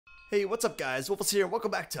Hey, what's up guys? Woofless here.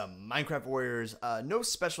 Welcome back to Minecraft Warriors. No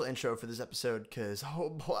special intro for this episode because,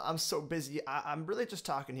 oh boy, I'm so busy. I'm really just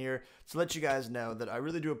talking here to let you guys know that I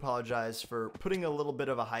really do apologize for putting a little bit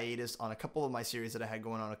of a hiatus on a couple of my series that I had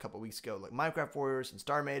going on a couple weeks ago, like Minecraft Warriors and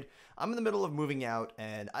Star Made. I'm in the middle of moving out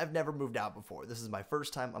and I've never moved out before. This is my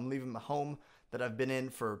first time. I'm leaving my home that I've been in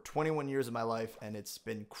for 21 years of my life, and it's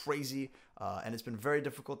been crazy, and it's been very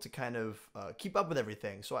difficult to kind of keep up with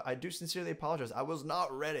everything. So I do sincerely apologize. I was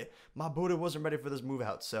not ready. My booty wasn't ready for this move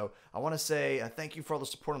out. So I want to say thank you for all the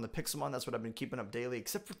support on the Pixelmon. That's what I've been keeping up daily,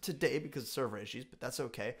 except for today because of server issues, but that's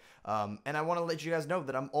okay. And I want to let you guys know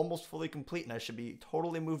that I'm almost fully complete, and I should be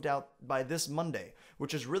totally moved out by this Monday,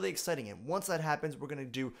 which is really exciting. And once that happens, we're going to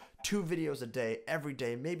do 2 videos a day, every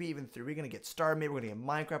day, maybe even 3. We're going to get Star Made, we're going to get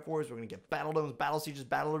Minecraft Warriors, we're going to get Battle Domes, Battle Sieges,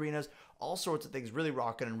 Battle Arenas, all sorts of things really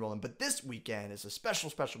rocking and rolling. But this weekend is a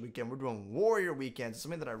special weekend. We're doing Warrior Weekends,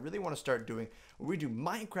 something that I really want to start doing, where we do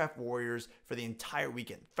Minecraft Warriors for the entire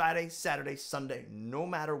weekend. Friday, Saturday, Sunday, no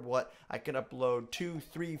matter what. I can upload 2,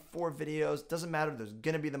 3, 4 videos. Doesn't matter. There's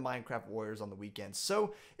going to be the Minecraft Warriors on the weekend.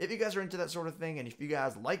 So if you guys are into that sort of thing, and if you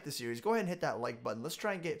guys like the series, go ahead and hit that like button. Let's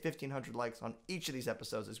try and get 1,500 likes on each of these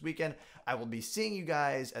episodes this weekend. I will be seeing you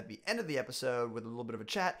guys at the end of the episode with a little bit of a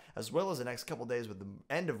chat, as well as the next couple days with the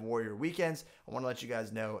end of Warrior Weekends. I want to let you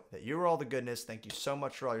guys know that you're all the goodness. Thank you so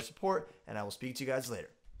much for all your support, and I will speak to you guys later.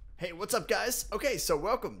 Hey, what's up, guys? Okay, so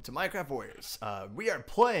welcome to Minecraft Warriors. We are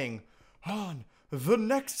playing on the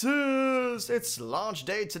NEXUS. It's launch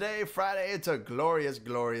day today, Friday. It's a glorious,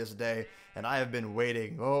 glorious day, and I have been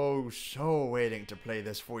waiting, oh, so waiting to play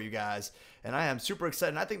this for you guys, and I am super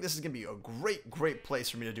excited. And I think this is going to be a great, great place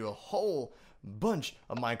for me to do a whole bunch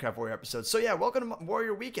of Minecraft Warrior episodes. So yeah, welcome to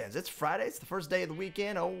Warrior Weekends. It's Friday. It's the first day of the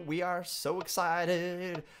weekend. Oh, we are so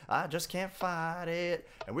excited. I just can't fight it.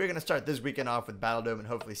 And we're going to start this weekend off with Battle Dome, and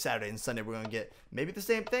hopefully Saturday and Sunday we're going to get maybe the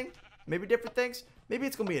same thing, maybe different things. Maybe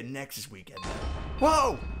it's going to be a Nexus weekend.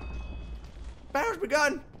 Whoa! Battle's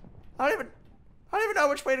begun. I don't even know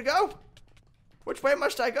which way to go. Which way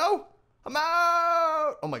must I go? I'm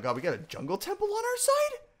out. Oh my god, we got a jungle temple on our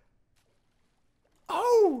side?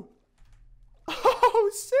 Oh! Oh,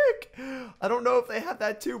 sick! I don't know if they have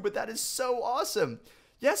that too, but that is so awesome.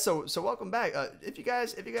 Yeah, so welcome back. If you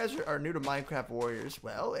guys are new to Minecraft Warriors,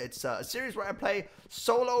 well, it's a series where I play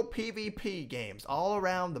solo PvP games all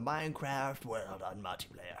around the Minecraft world on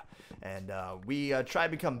multiplayer, and we try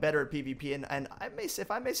to become better at PvP. And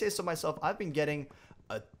if I may say so myself, I've been getting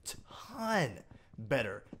a ton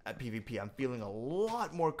better at PvP. I'm feeling a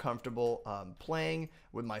lot more comfortable playing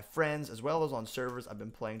with my friends as well as on servers. I've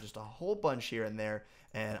been playing just a whole bunch here and there,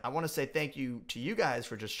 and I want to say thank you to you guys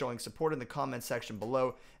for just showing support in the comment section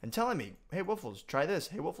below and telling me, hey Woofless, try this,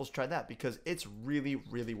 hey Woofless, try that, because it's really,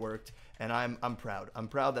 really worked, and I'm proud. I'm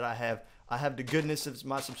proud that I have the goodness of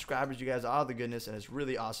my subscribers. You guys are the goodness, and it's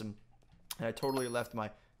really awesome. And I totally left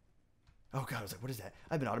my oh god, I was like, what is that?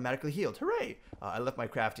 I've been automatically healed. Hooray! I left my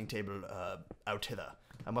crafting table out hither.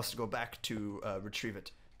 I must go back to retrieve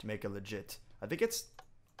it to make a legit. I think it's...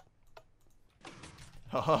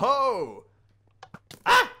 Ho ho ho!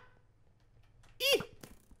 Ah! Eee!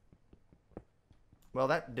 Well,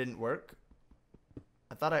 that didn't work.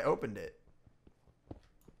 I thought I opened it.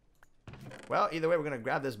 Well, either way, we're going to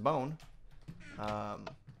grab this bone.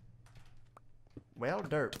 Well,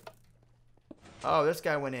 dirt. Oh, this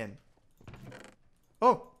guy went in.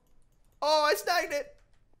 Oh! Oh, I snagged it!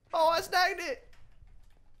 Oh, I snagged it!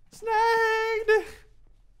 Snagged!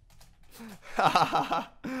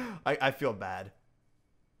 I feel bad.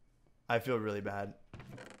 I feel really bad.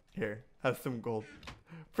 Here, have some gold.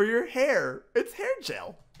 For your hair! It's hair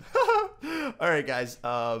gel! Alright, guys.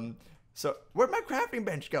 So, where'd my crafting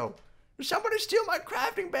bench go? Did somebody steal my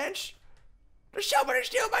crafting bench? Did somebody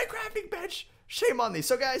steal my crafting bench? Shame on these.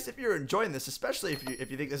 So guys, if you're enjoying this, especially if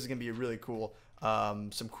you think this is gonna be a really cool,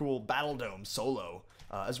 some cool Battle Dome solo,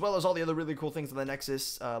 as well as all the other really cool things on the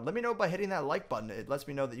Nexus, let me know by hitting that like button. It lets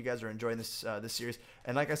me know that you guys are enjoying this this series.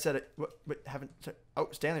 And like I said, oh,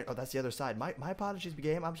 Stanley. Oh, that's the other side. My apologies,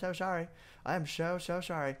 game. I'm so sorry. I am so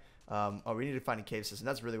sorry. Oh, we need to find a cave system.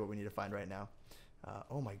 That's really what we need to find right now.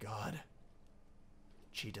 Oh my god.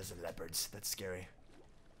 Cheetahs and leopards. That's scary.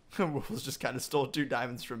 Woofless just kind of stole 2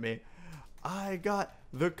 diamonds from me. I got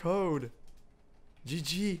the code.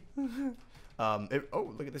 GG.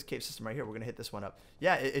 Oh, look at this cave system right here. We're gonna hit this one up.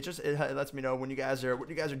 Yeah, it lets me know when what you guys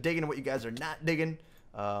are digging and what you guys are not digging,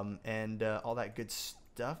 and all that good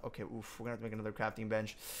stuff. Okay, oof, we're gonna have to make another crafting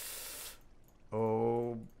bench.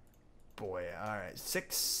 Oh boy. All right,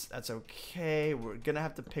 6. That's okay. We're gonna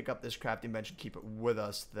have to pick up this crafting bench and keep it with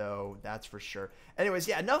us, though. That's for sure. Anyways,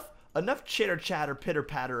 yeah, enough enough chitter chatter, pitter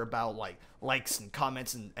patter about like likes and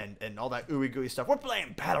comments and all that ooey gooey stuff. We're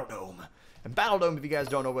playing Battle Dome. And Battle Dome, if you guys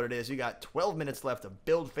don't know what it is, you got 12 minutes left of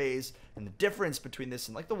build phase, and the difference between this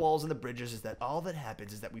and like the walls and the bridges is that all that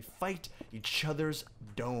happens is that we fight each other's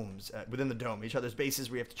domes, within the dome, each other's bases.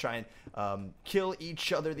 We have to try and kill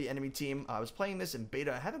each other, the enemy team. I was playing this in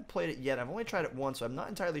beta. I haven't played it yet. I've only tried it once, so I'm not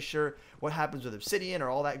entirely sure what happens with obsidian or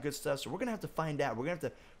all that good stuff, so we're going to have to find out. We're going to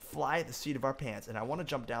have to fly at the seat of our pants, and I want to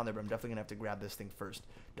jump down there, but I'm definitely going to have to grab this thing first.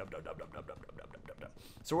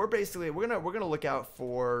 So we're basically, we're gonna look out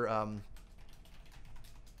for...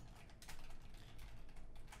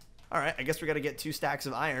 Alright, I guess we got to get 2 stacks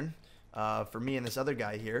of iron for me and this other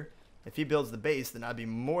guy here. If he builds the base, then I'd be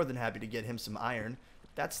more than happy to get him some iron.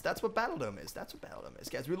 That's what Battle Dome is. That's what Battle Dome is.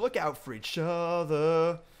 Guys, we look out for each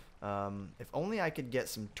other. If only I could get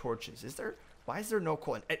some torches. Why is there no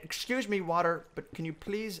coal? Excuse me, water, but can you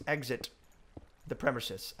please exit the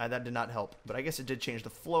premises? That did not help, but I guess it did change the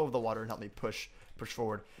flow of the water and help me push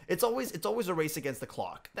forward. It's always a race against the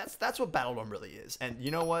clock. That's what Battle Dome really is. And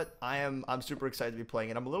you know what? I'm super excited to be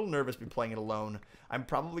playing it. I'm a little nervous to be playing it alone. I'm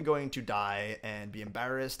probably going to die and be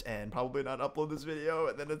embarrassed and probably not upload this video,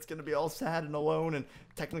 and then it's going to be all sad and alone. And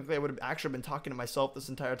technically I would have actually been talking to myself this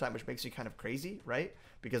entire time, which makes me kind of crazy, right?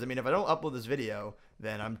 Because I mean, if I don't upload this video,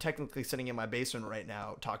 then I'm technically sitting in my basement right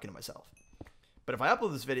now talking to myself. But if I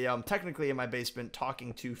upload this video, I'm technically in my basement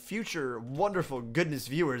talking to future wonderful goodness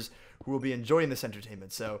viewers who will be enjoying this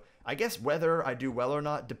entertainment. So I guess whether I do well or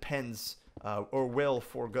not depends, or will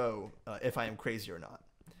forego if I am crazy or not.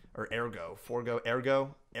 Or ergo,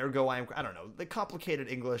 I don't know, the complicated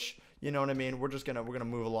English, you know what I mean? We're gonna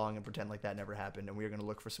move along and pretend like that never happened, and we are gonna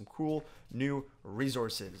look for some cool new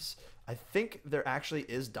resources. I think there actually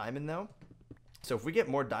is diamond though. So if we get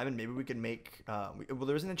more diamond, maybe we can make, well,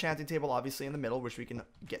 there's an enchanting table obviously in the middle, which we can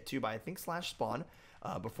get to by, I think, /spawn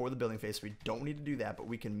before the building phase. So we don't need to do that, but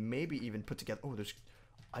we can maybe even put together, oh,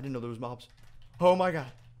 I didn't know there was mobs. Oh my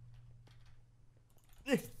god.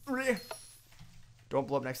 Don't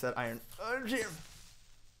blow up next to that iron.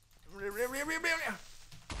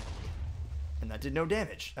 And that did no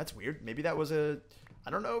damage. That's weird. Maybe that was I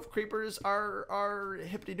don't know if creepers are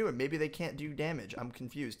hippity doing. Maybe they can't do damage. I'm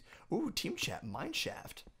confused. Ooh, team chat, mine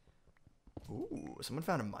shaft. Ooh, someone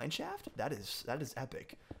found a mine shaft? That is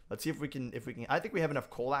epic. Let's see if we can I think we have enough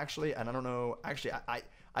coal actually, and I don't know. Actually,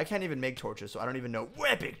 I can't even make torches, so I don't even know.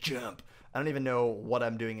 Epic jump. I don't even know what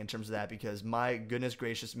I'm doing in terms of that, because my goodness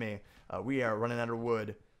gracious me, we are running out of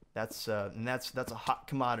wood. That's a hot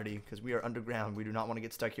commodity because we are underground. We do not want to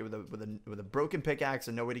get stuck here with a broken pickaxe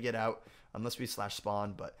and no way to get out unless we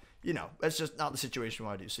 /spawn. But you know, that's just not the situation we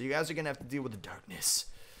want to do. So you guys are gonna have to deal with the darkness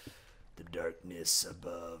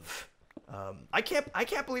above. I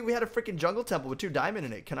can't believe we had a freaking jungle temple with 2 diamond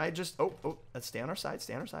in it. Can I just let's stay on our side.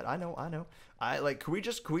 Stay on our side. I know. Could we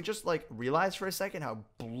just like realize for a second how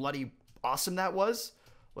bloody awesome that was?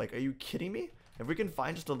 Like, are you kidding me? If we can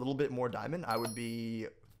find just a little bit more diamond, I would be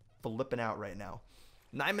flipping out right now.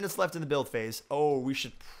 9 minutes left in the build phase. Oh, we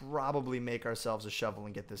should probably make ourselves a shovel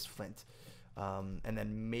and get this flint. And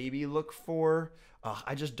then maybe look for...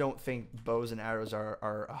 I just don't think bows and arrows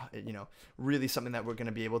are you know, really something that we're going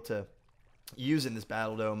to be able to use in this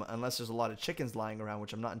Battle Dome unless there's a lot of chickens lying around,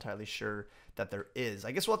 which I'm not entirely sure that there is.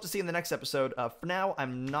 I guess we'll have to see in the next episode. For now,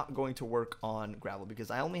 I'm not going to work on gravel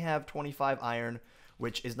because I only have 25 iron,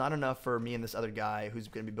 which is not enough for me and this other guy who's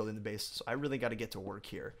going to be building the base. So I really got to get to work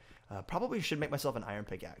here. Probably should make myself an iron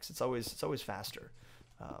pickaxe. It's always faster.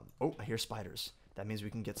 Oh, I hear spiders. That means we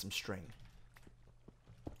can get some string.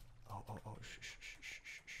 Oh, shh.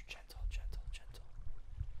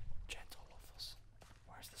 Gentle, Woofless.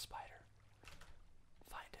 Where's the spider?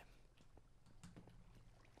 Find him.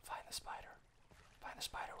 Find the spider. Find the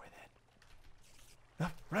spider within. No,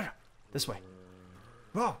 right. This way.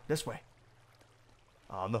 Oh, this way.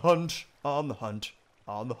 On the hunt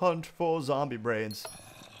for zombie brains.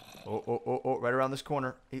 Oh, right around this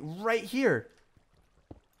corner. Right here.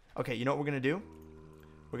 Okay, you know what we're going to do?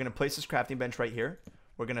 We're going to place this crafting bench right here.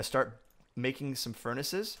 We're going to start making some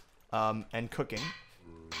furnaces and cooking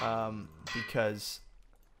because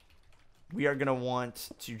we are going to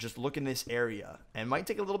want to just look in this area. And it might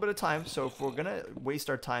take a little bit of time, so if we're going to waste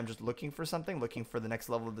our time just looking for something, looking for the next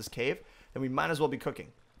level of this cave, then we might as well be cooking.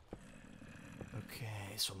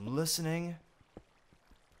 Okay, so I'm listening.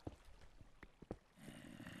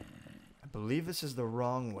 I believe this is the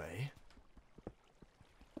wrong way.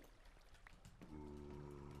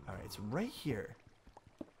 Alright, it's right here.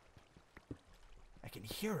 I can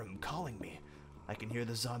hear him calling me. I can hear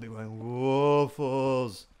the zombie going,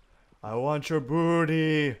 Woofless, I want your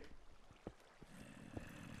booty.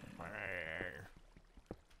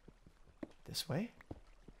 This way?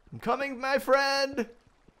 I'm coming, my friend!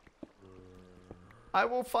 I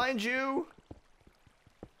will find you!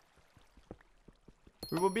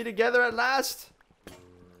 We will be together at last!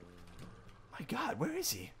 My god, where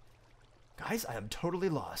is he? Guys, I am totally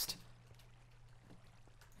lost.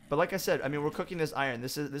 But like I said, I mean, we're cooking this iron.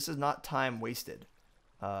 This is not time wasted.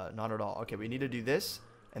 Not at all. Okay, we need to do this,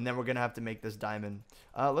 and then we're gonna have to make this diamond.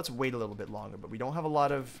 Let's wait a little bit longer, but we don't have a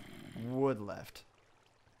lot of wood left.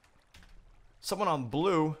 Someone on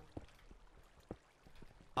blue.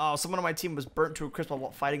 Oh, someone on my team was burnt to a crisp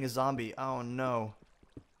while fighting a zombie. Oh no.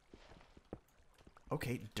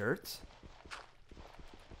 Okay, dirt.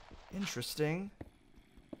 Interesting.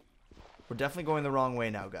 We're definitely going the wrong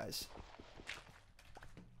way now, guys.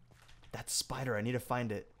 That spider, I need to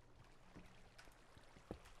find it.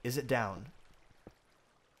 Is it down?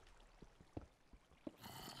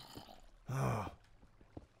 Oh.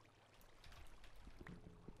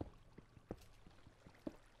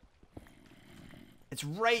 It's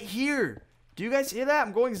right here. Do you guys hear that?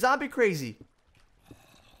 I'm going zombie crazy.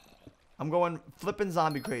 I'm going flipping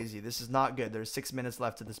zombie crazy. This is not good. There's 6 minutes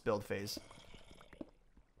left to this build phase.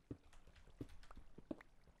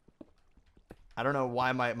 I don't know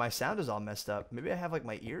why my sound is all messed up. Maybe I have like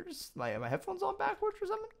my ears, my headphones on backwards or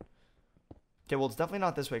something. Okay, well, it's definitely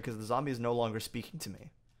not this way because the zombie is no longer speaking to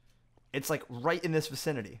me. It's like right in this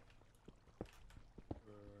vicinity.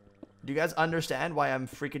 Do you guys understand why I'm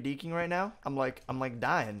freakadeeking right now? I'm like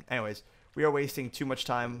dying. Anyways, we are wasting too much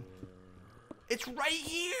time. It's right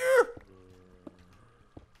here!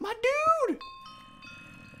 My dude!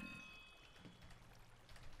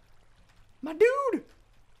 My dude!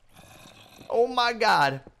 Oh my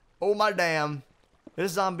god. Oh my damn.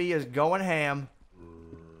 This zombie is going ham.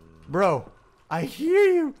 Bro, I hear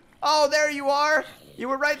you. Oh, there you are. You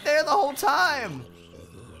were right there the whole time.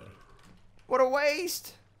 What a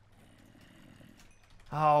waste.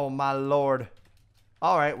 Oh my lord.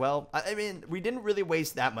 Alright, well, I mean, we didn't really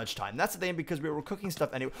waste that much time. That's the thing, because we were cooking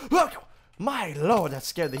stuff anyway. Look! My lord, that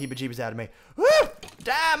scared the heebie-jeebies out of me. Woo!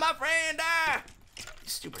 Die, my friend, die!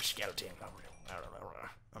 Stupid skeleton.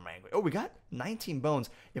 I'm angry. Oh, we got 19 bones.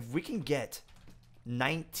 If we can get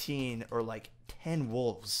 19 or like 10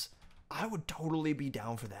 wolves, I would totally be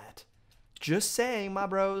down for that. Just saying, my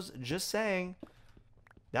bros. Just saying.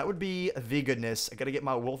 That would be the goodness. I gotta get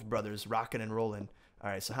my wolf brothers rocking and rolling.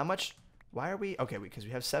 Alright, so how much? Why are we? Okay, because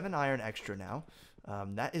we have 7 iron extra now.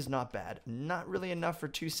 That is not bad. Not really enough for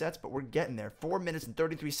 2 sets, but we're getting there. 4 minutes and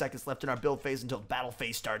 33 seconds left in our build phase until battle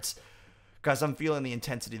phase starts. Guys, I'm feeling the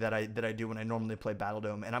intensity that I do when I normally play Battle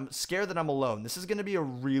Dome, and I'm scared that I'm alone. This is going to be a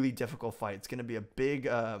really difficult fight. It's going to be a big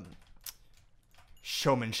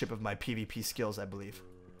showmanship of my PvP skills, I believe.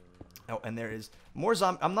 Oh, and there is more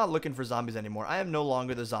zombie. I'm not looking for zombies anymore. I am no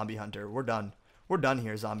longer the zombie hunter. We're done. We're done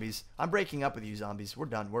here, zombies. I'm breaking up with you, zombies. We're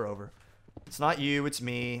done. We're over. It's not you, it's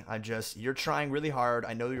me. You're trying really hard.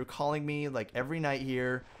 I know you're calling me like every night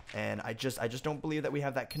here, and I just don't believe that we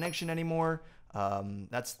have that connection anymore.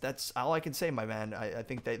 That's all I can say, my man. I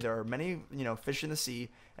think that there are many, fish in the sea,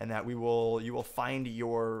 and that you will find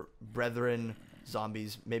your brethren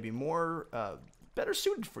zombies maybe more better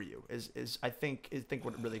suited for you. Is I think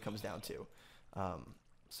what it really comes down to.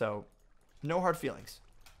 So no hard feelings.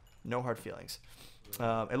 No hard feelings.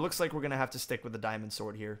 It looks like we're gonna have to stick with the diamond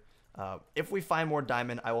sword here. If we find more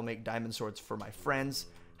diamond, I will make diamond swords for my friends.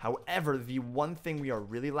 However, the one thing we are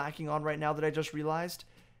really lacking on right now that I just realized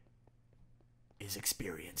is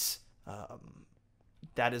experience.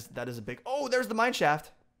 That is a big. Oh, there's the mine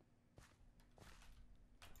shaft.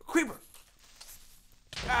 Creeper.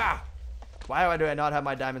 Ah! Why do I not have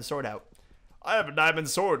my diamond sword out? I have a diamond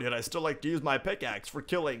sword, yet I still like to use my pickaxe for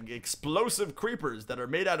killing explosive creepers that are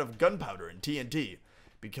made out of gunpowder and TNT,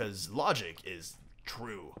 because logic is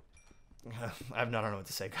true. I don't know what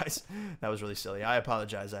to say, guys. That was really silly. I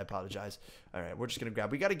apologize. All right, we're just gonna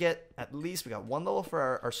grab. We gotta get at least. We got 1 level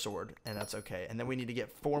for our sword, and that's okay. And then we need to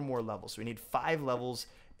get 4 more levels. So we need 5 levels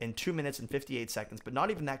in 2 minutes and 58 seconds. But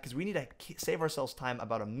not even that, because we need to save ourselves time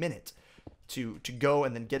about a minute to go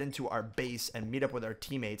and then get into our base and meet up with our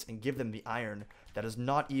teammates and give them the iron that is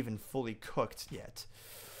not even fully cooked yet.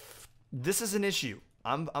 This is an issue.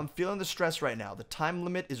 I'm feeling the stress right now. The time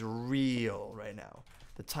limit is real right now.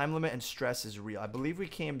 The time limit and stress is real. I believe we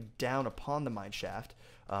came down upon the mine shaft.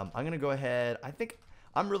 I'm going to go ahead. I think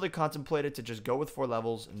I'm really contemplated to just go with 4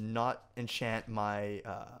 levels, not enchant my,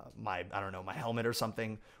 I don't know, my helmet or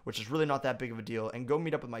something, which is really not that big of a deal, and go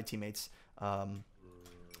meet up with my teammates.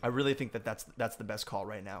 I really think that that's the best call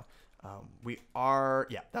right now.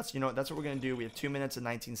 That's what we're going to do. We have 2 minutes and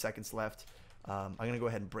 19 seconds left. I'm going to go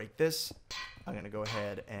ahead and break this. I'm going to go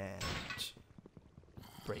ahead and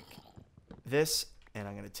break this, and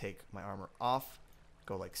I'm going to take my armor off,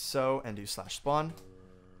 go like so, and do slash spawn.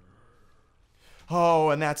 Oh,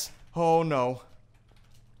 and that's... Oh, no.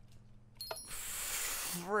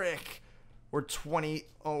 Frick. We're 20...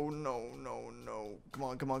 Oh, no, no, no. Come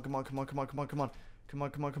on, come on, come on, come on, come on, come on, come on. Come on,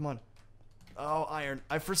 come on, come on. Oh, iron.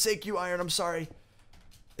 I forsake you, iron. I'm sorry.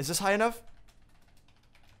 Is this high enough?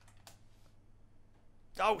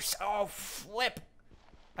 Oh, flip.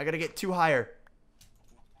 I gotta get 2 higher.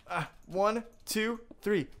 1, 2,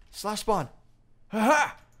 3. Slash spawn.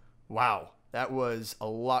 Haha! Wow. That was a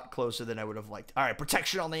lot closer than I would have liked. Alright,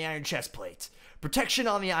 protection on the iron chest plate. Protection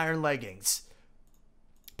on the iron leggings.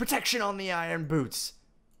 Protection on the iron boots.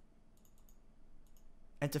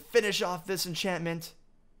 And to finish off this enchantment,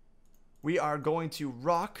 we are going to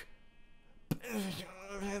rock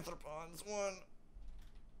Anthropons 1.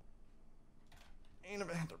 Ain't of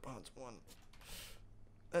Anthropons 1.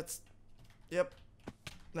 That's... Yep.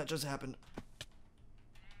 That just happened.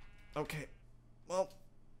 Okay. Well,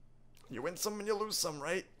 you win some and you lose some,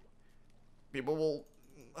 right? People will...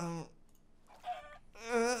 Oh,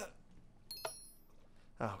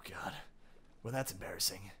 God. Well, that's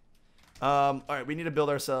embarrassing. Alright, we need to build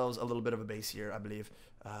ourselves a little bit of a base here, I believe.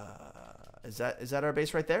 Is that our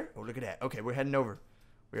base right there? Oh, look at that. Okay, we're heading over.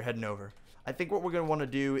 We're heading over. I think what we're going to want to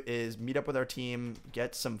do is meet up with our team,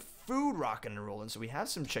 get some food rocking and rolling. So we have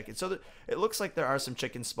some chicken. So it looks like there are some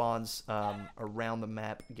chicken spawns around the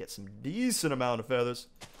map. Get some decent amount of feathers.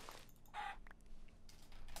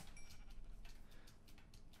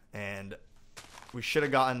 And we should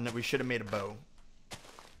have made a bow.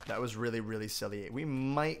 That was really, really silly. We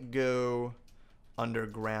might go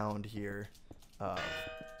underground here.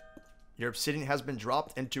 Your obsidian has been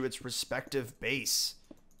dropped into its respective base.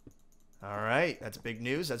 Alright, that's big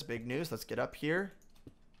news. That's big news. Let's get up here.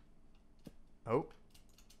 Oh.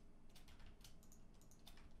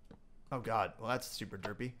 Oh, God. Well, that's super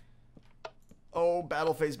derpy. Oh,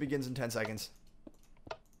 battle phase begins in 10 seconds.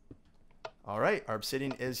 Alright, our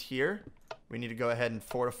obsidian is here. We need to go ahead and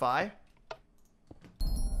fortify.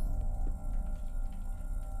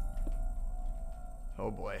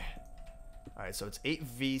 Oh, boy. Alright, so it's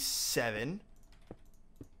 8v7,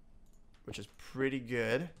 which is pretty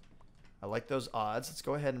good. I like those odds. Let's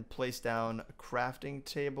go ahead and place down a crafting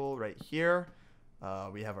table right here.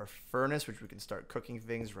 We have our furnace, which we can start cooking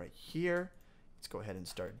things right here. Let's go ahead and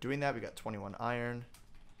start doing that. We got 21 iron.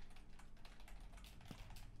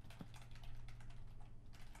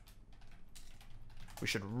 We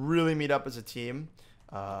should really meet up as a team.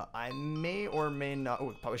 I may or may not...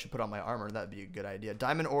 Oh, probably should put on my armor. That'd be a good idea.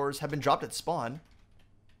 Diamond ores have been dropped at spawn.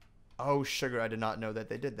 Oh, sugar. I did not know that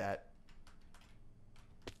they did that.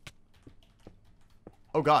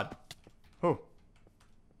 Oh, God. Oh.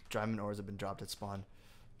 Diamond ores have been dropped at spawn.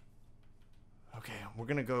 Okay, we're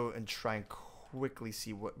going to go and try and quickly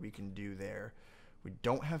see what we can do there. We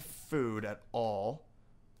don't have food at all.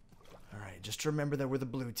 Alright, just remember that we're the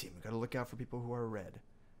blue team. We got to look out for people who are red.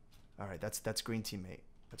 Alright, that's green teammate.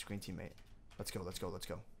 That's green teammate. Let's go, let's go, let's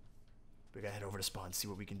go. We got to head over to spawn, see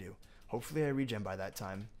what we can do. Hopefully I regen by that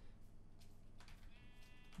time.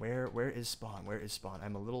 Where is spawn? Where is spawn?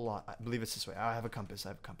 I'm a little lost. I believe it's this way. I have a compass. I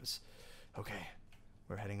have a compass. Okay.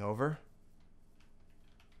 We're heading over.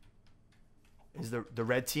 Is the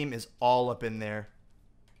red team is all up in there.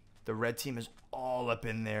 The red team is all up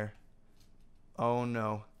in there. Oh,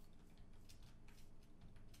 no.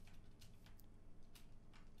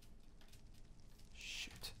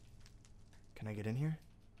 Shoot. Can I get in here?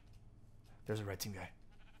 There's a red team guy.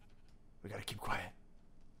 We gotta keep quiet.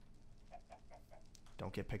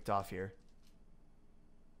 Don't get picked off here.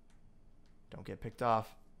 Don't get picked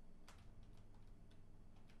off.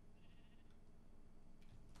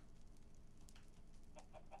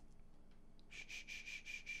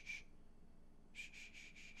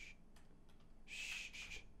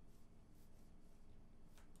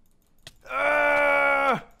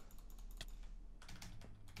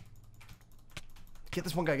 Get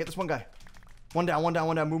this one guy. Get this one guy. One down. One down.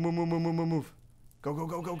 One down. Move. Move. Move. Move. Move. Move. Move. Go. Go.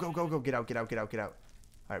 Go. Go. Go. Go. Go. Get out. Get out. Get out. Get out.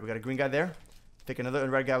 All right, we got a green guy there. I think another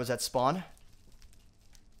red guy was at spawn.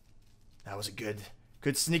 That was a good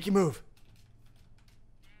sneaky move.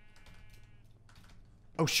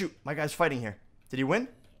 Oh, shoot. My guy's fighting here. Did he win?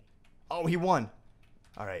 Oh, he won.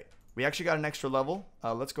 All right. We actually got an extra level.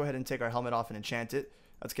 Let's go ahead and take our helmet off and enchant it.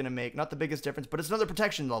 That's going to make not the biggest difference, but it's another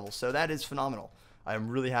protection level, so that is phenomenal. I'm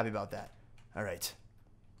really happy about that. All right.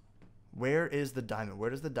 Where is the diamond? Where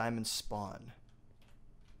does the diamond spawn?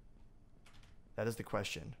 That is the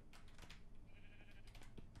question.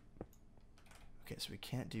 Okay, so we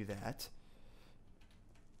can't do that.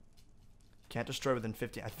 Can't destroy within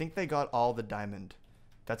 50. I think they got all the diamond.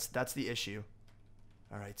 That's the issue.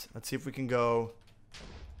 All right, let's see if we can go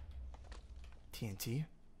TNT.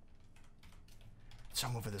 Let's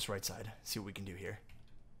jump over this right side. See what we can do here.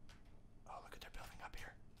 Oh, look at they're building up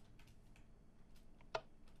here.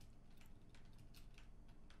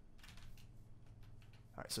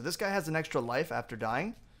 All right, so this guy has an extra life after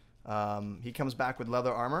dying. He comes back with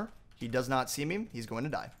leather armor. He does not see me. He's going to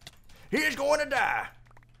die. He's going to die.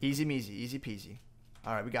 Easy measy, easy peasy.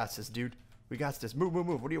 All right, we got this, dude. We got this. Move, move,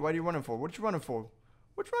 move. Why are you running for? What you running for?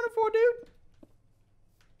 What you running for, dude?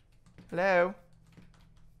 Hello.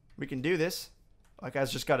 We can do this. That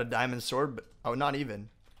guy's just got a diamond sword, but oh, not even.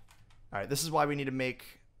 All right, this is why we need to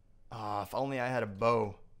make. If only I had a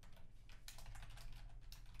bow.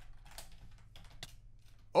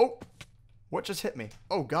 Oh, what just hit me?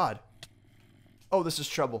 Oh God. Oh, this is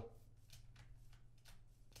trouble.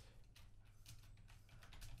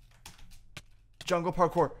 Jungle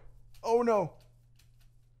parkour. Oh no.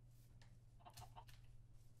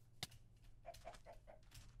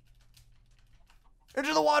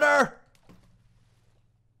 Into the water.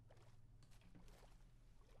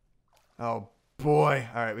 Oh boy.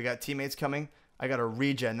 All right, we got teammates coming. I got a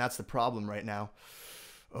regen. That's the problem right now.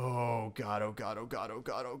 Oh God, oh God, oh God, oh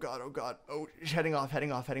God, oh God, oh God. Oh, he's heading off,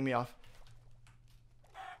 heading me off.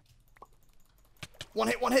 One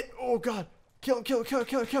hit. Oh God. Kill him, kill him, kill him,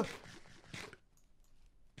 kill him, kill him.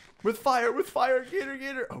 With fire,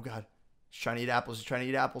 Gator. Oh God. He's trying to eat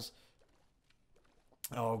apples,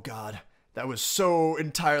 Oh God. That was so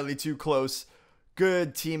entirely too close.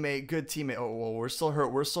 Good teammate. Oh, well, we're still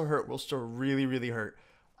hurt. We're still really, really hurt.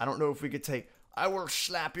 I don't know if we could take. I will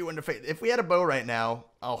slap you in the face. If we had a bow right now.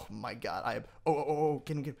 Oh my God. Oh,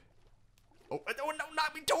 get him. Oh, no,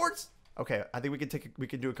 not me towards. Okay, I think we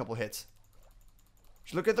can do a couple hits.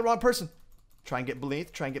 Just look at the wrong person. Try and get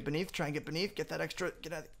beneath. Get that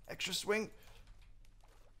extra swing.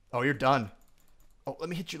 Oh, you're done. Oh, let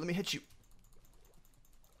me hit you. Let me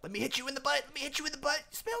hit you in the butt. You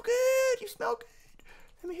smell good.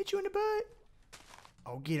 Let me hit you in the butt.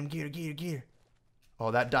 Oh, get him, Gator.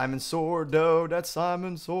 Oh, that diamond sword, though. That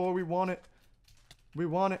Simon sword. We want it.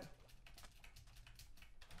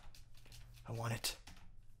 I want it.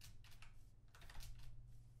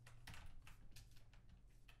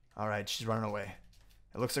 All right, she's running away.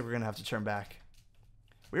 It looks like we're going to have to turn back.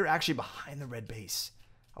 We were actually behind the red base.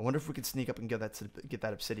 I wonder if we could sneak up and get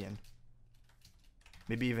that obsidian.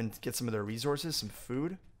 Maybe even get some of their resources, some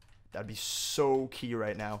food. That'd be so key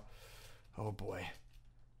right now. Oh boy.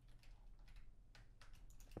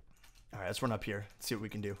 All right, let's run up here. See what we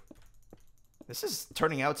can do. This is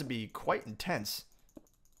turning out to be quite intense.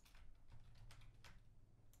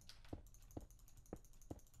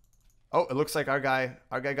 Oh, it looks like our guy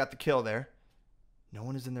got the kill there. No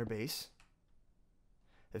one is in their base.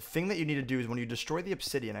 The thing that you need to do is when you destroy the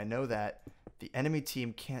obsidian, I know that the enemy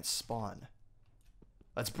team can't spawn.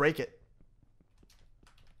 Let's break it.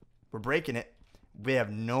 We're breaking it. We have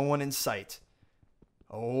no one in sight.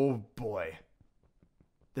 Oh boy.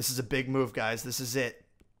 This is a big move, guys. This is it.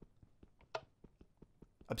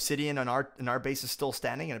 Obsidian in our base is still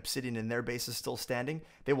standing, and obsidian in their base is still standing.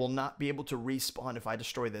 They will not be able to respawn if I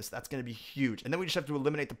destroy this. That's going to be huge. And then we just have to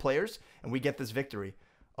eliminate the players, and we get this victory.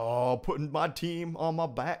 Oh, putting my team on my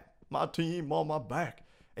back.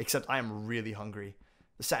 Except I am really hungry.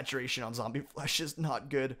 The saturation on zombie flesh is not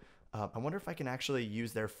good. I wonder if I can actually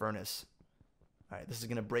use their furnace. All right, this is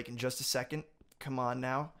going to break in just a second. Come on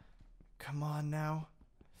now.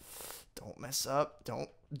 Don't mess up.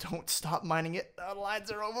 Don't stop mining it. The lines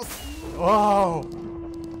are almost. Oh!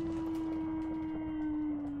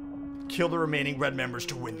 Kill the remaining red members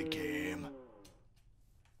to win the game.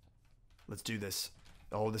 Let's do this.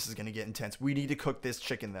 Oh, this is going to get intense. We need to cook this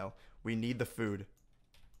chicken, though. We need the food.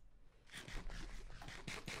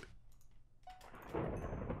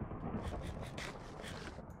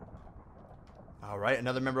 All right,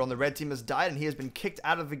 another member on the red team has died, and he has been kicked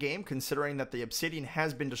out of the game, considering that the obsidian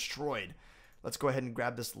has been destroyed. Let's go ahead and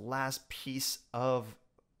grab this last piece of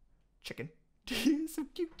chicken. So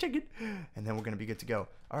cute chicken. And then we're going to be good to go.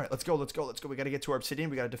 All right, let's go. We got to get to our obsidian.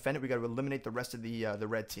 We got to defend it. We got to eliminate the rest of the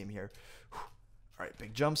red team here. Whew. All right,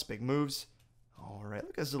 big jumps, big moves. All right,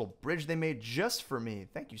 look at this little bridge they made just for me.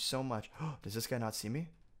 Thank you so much. Does this guy not see me?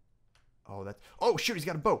 Oh, shoot, he's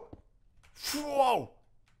got a bow. Whoa!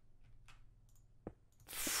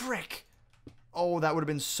 Frick. Oh, that would have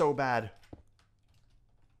been so bad.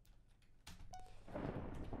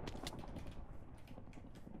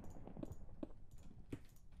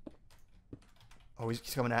 Oh, he's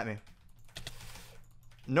coming at me.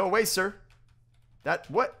 No way, sir.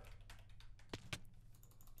 What?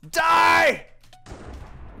 Die!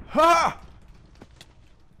 Ha!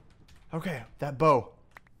 Okay, that bow.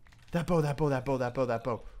 That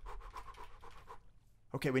bow.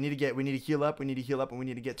 Okay, we need to heal up, and we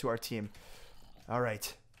need to get to our team. All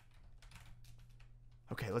right.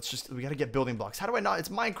 Okay, we gotta get building blocks. How do I not? It's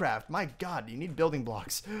Minecraft. My God, you need building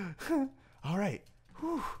blocks. All right.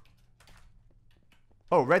 Whew.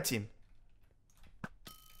 Oh, red team.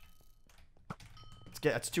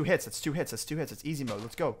 That's 2 hits. That's 2 hits. It's easy mode.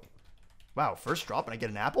 Let's go. Wow, first drop and I get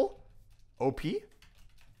an apple? OP?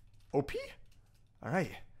 OP? All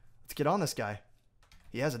right. Let's get on this guy.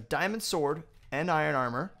 He has a diamond sword and iron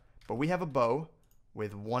armor, but we have a bow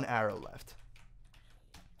with 1 arrow left.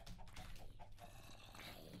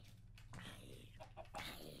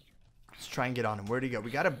 Let's try and get on him. Where'd he go? We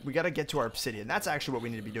gotta get to our obsidian. That's actually what we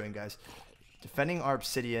need to be doing, guys. Defending our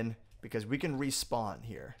obsidian because we can respawn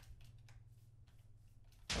here.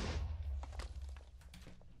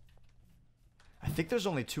 I think there's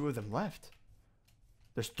only 2 of them left.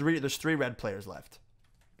 There's 3 red players left.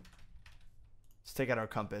 Let's take out our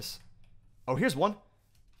compass. Oh, here's one.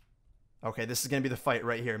 Okay, this is gonna be the fight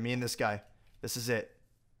right here. Me and this guy. This is it.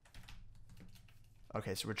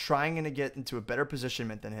 Okay, so we're trying to get into a better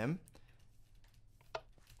positionment than him.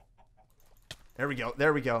 There we go.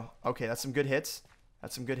 There we go. Okay, that's some good hits.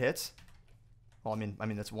 That's some good hits. Well, I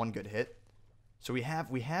mean that's 1 good hit. So we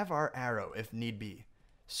have our arrow if need be.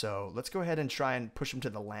 So let's go ahead and try and push him to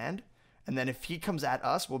the land. And then if he comes at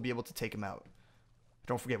us, we'll be able to take him out.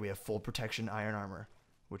 Don't forget we have full protection iron armor,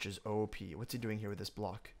 which is OP. What's he doing here with this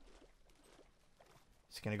block?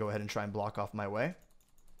 He's going to go ahead and try and block off my way.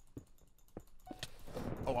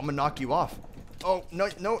 Oh, I'm going to knock you off. Oh, no,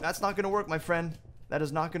 no, that's not going to work, my friend. That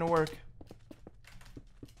is not going to work.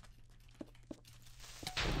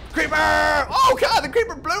 Creeper! Oh, God, the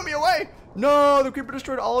creeper blew me away. No, the creeper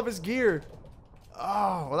destroyed all of his gear.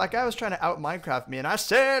 Oh, well, that guy was trying to out Minecraft me, and I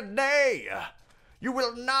said, nay, you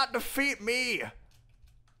will not defeat me.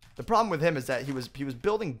 The problem with him is that he was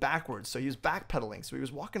building backwards, so he was backpedaling, so he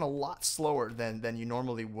was walking a lot slower than you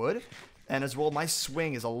normally would, and as well, my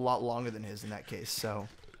swing is a lot longer than his in that case. So,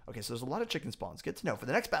 okay, so there's a lot of chicken spawns. Good to know. For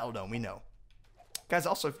the next battle dome, we know. Guys,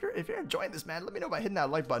 also, if you're enjoying this, man, let me know by hitting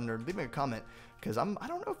that like button or leave me a comment, because I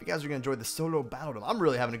don't know if you guys are gonna enjoy the solo battle dome. I'm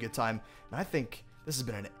really having a good time, and I think this has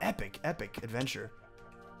been an epic adventure.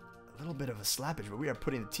 A little bit of a slappage, but we are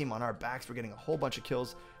putting the team on our backs. We're getting a whole bunch of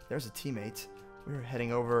kills. There's a teammate. We're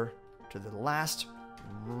heading over to the last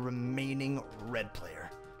remaining red player.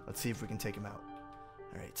 Let's see if we can take him out.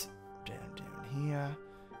 All right, down here.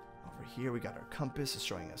 Over here, we got our compass. It's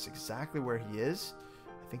showing us exactly where he is.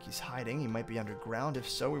 I think he's hiding. He might be underground. If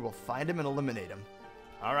so, we will find him and eliminate him.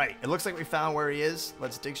 All right, it looks like we found where he is.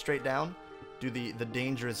 Let's dig straight down. Do the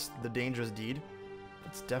dangerous deed.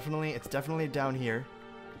 It's definitely down here.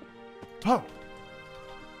 Oh!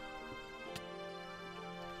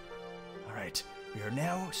 Alright, we are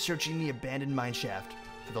now searching the abandoned mineshaft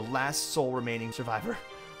for the last sole remaining survivor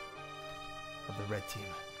of the red team.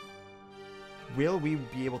 Will we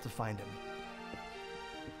be able to find him?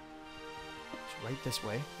 It's right this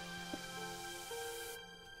way.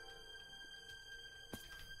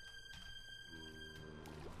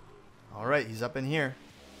 Alright, he's up in here.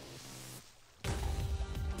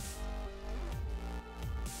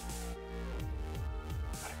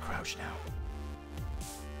 Now.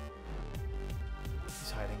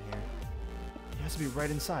 He's hiding here. He has to be right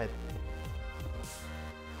inside.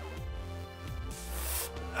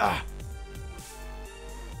 Ah!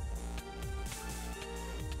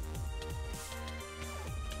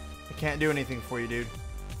 I can't do anything for you, dude.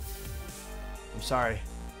 I'm sorry.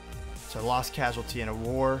 It's a lost casualty in a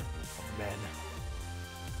war of men.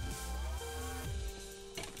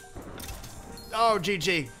 Oh,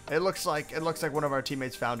 GG. It looks like one of our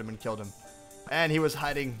teammates found him and killed him. And he was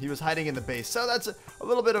hiding in the base. So that's a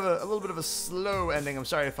little bit of a slow ending. I'm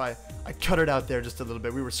sorry if I cut it out there just a little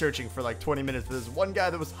bit. We were searching for like 20 minutes for this one guy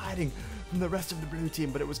that was hiding from the rest of the blue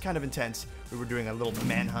team, but it was kind of intense. We were doing a little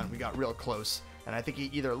manhunt. We got real close. And I think he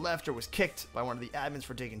either left or was kicked by one of the admins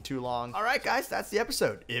for taking too long. Alright guys, that's the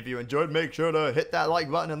episode. If you enjoyed, make sure to hit that like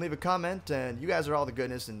button and leave a comment. And you guys are all the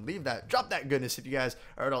goodness, and drop that goodness if you guys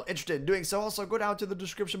are at all interested in doing so. Also, go down to the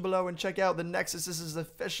description below and check out the NEXUS. This is the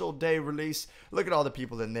official day release. Look at all the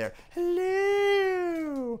people in there.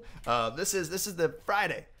 Hello! This is the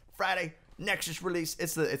Friday NEXUS release.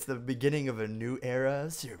 It's the beginning of a new era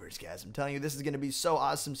of servers, guys. I'm telling you, this is going to be so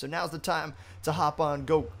awesome. So now's the time to hop on,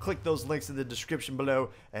 go click those links in the description below,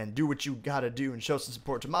 and do what you gotta do and show some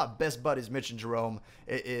support to my best buddies, Mitch and Jerome.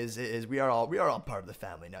 We are all part of the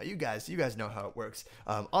family now. You guys know how it works.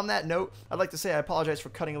 On that note, I'd like to say I apologize for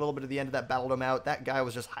cutting a little bit of the end of that battle dome out. That guy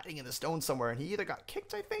was just hiding in the stone somewhere, and he either got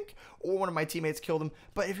kicked, I think, or one of my teammates killed him.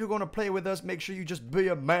 But if you're going to play with us, make sure you just be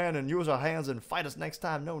a man and use our hands and fight us next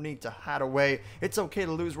time. No need to hide away. It's okay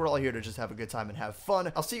to lose. We're all here to just have a good time and have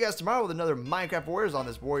fun. I'll see you guys tomorrow with another Minecraft Warriors on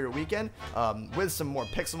this Warrior weekend, with some more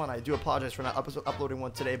Pixelmon. I do apologize for not uploading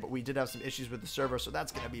one today, but we did have some issues with the server, so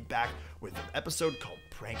that's going to be back with an episode called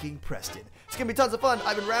Pranking Preston. It's going to be tons of fun.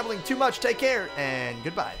 I've been rambling too much. Take care, and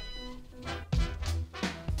goodbye.